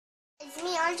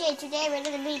RJ. Today we're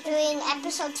going to be doing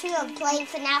episode 2 of playing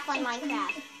Fnaf on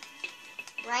Minecraft.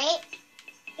 Right?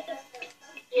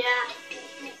 Yeah.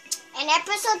 In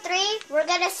episode 3, we're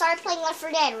going to start playing Left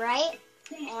 4 Dead, right?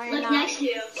 Or Look not? next to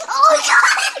you. Oh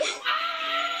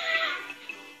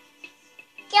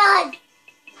God! God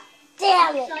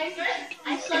damn it.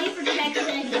 I saw you for 10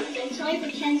 seconds. I saw you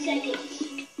for 10 seconds.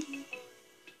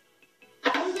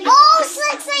 Oh,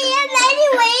 6 a.m.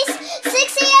 anyways!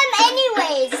 6 a.m.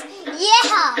 anyways!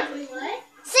 Yeah! Wait, what?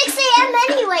 6 a.m.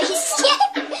 anyways! Yeah!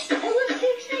 It was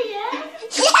 6 a.m.?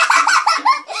 Yeah!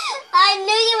 I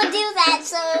knew you would do that,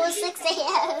 so it was 6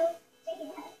 a.m.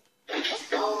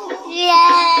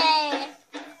 Yay!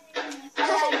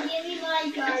 Give me my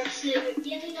guard suit.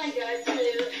 Give me my guard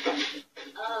suit.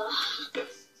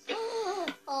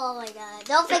 Oh my god.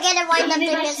 Don't forget to wind up the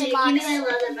music box. Give me my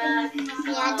leather back.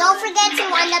 Yeah, don't forget to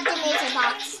wind up the music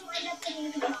box.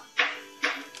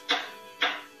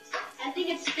 I think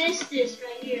it's this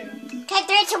right here. Okay,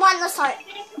 3, 2, 1, let's start.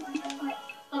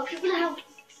 Oh, come on.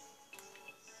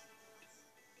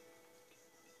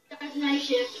 That's a night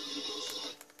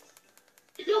shift.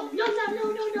 No, no, no, no,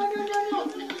 no, no, no, no, no.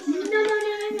 No, no, no,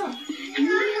 no, no. No,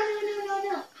 no, no, no,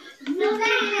 no. No, no, no,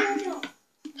 no.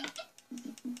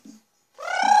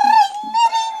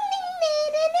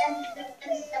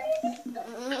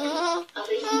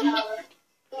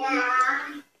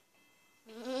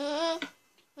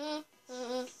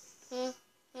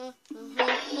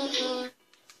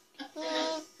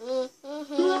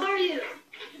 Who are you?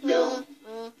 No.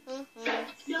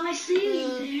 No, I see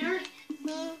you there.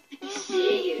 I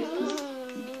see you.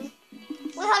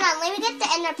 Wait, hold on. Let me get the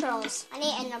ender pearls. I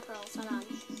need ender pearls. Hold on.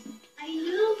 I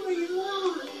know where you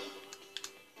are.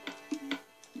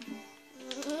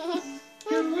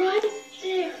 You're right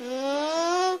there.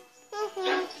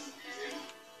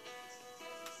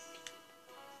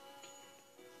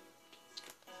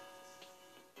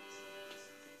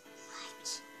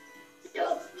 No,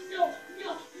 no,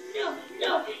 no, no, no,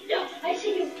 no. I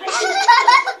see you. I see you.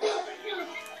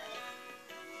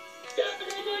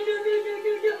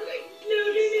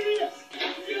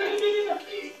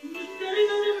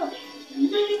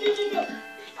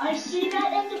 I see that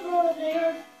ender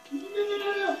there.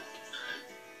 No.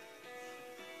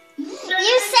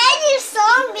 You said you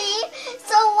saw me,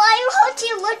 so why won't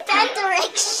you look that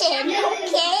direction,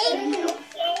 okay?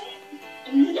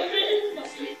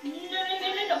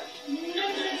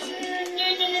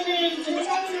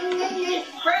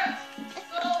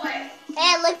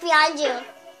 Hey, look behind you.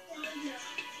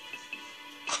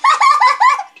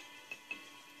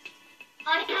 I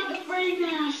have the Freddy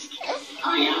mask. I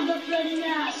have the Freddy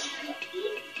mask.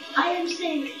 I am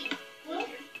safe.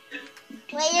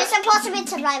 Wait, you're supposed to be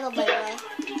survival, by the way.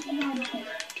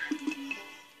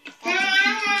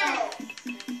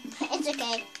 It's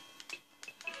okay.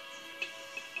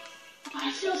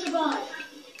 I still survive.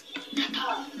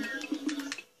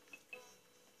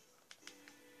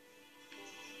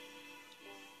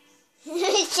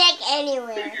 Check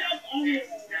anywhere.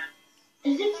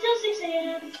 Is it still 6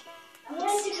 a.m.? I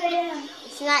want 6 a.m.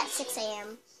 It's not 6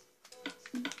 a.m.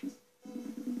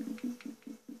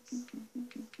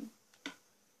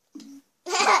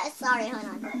 Sorry, hold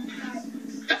on.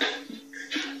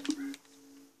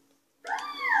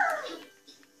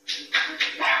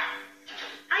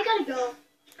 I gotta go.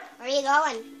 Where are you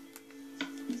going?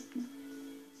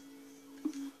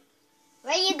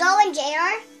 Where are you going,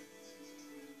 JR?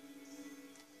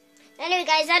 Anyway,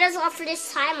 guys, that is all for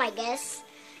this time, I guess.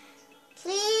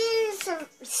 Please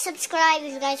subscribe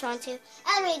if you guys want to.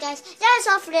 Anyway, guys, that is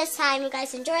all for this time. If you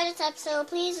guys enjoyed this episode,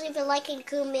 please leave a like and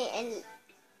comment,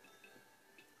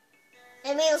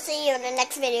 and we'll see you in the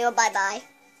next video. Bye-bye.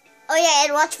 Oh, yeah,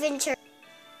 and watch Venturian.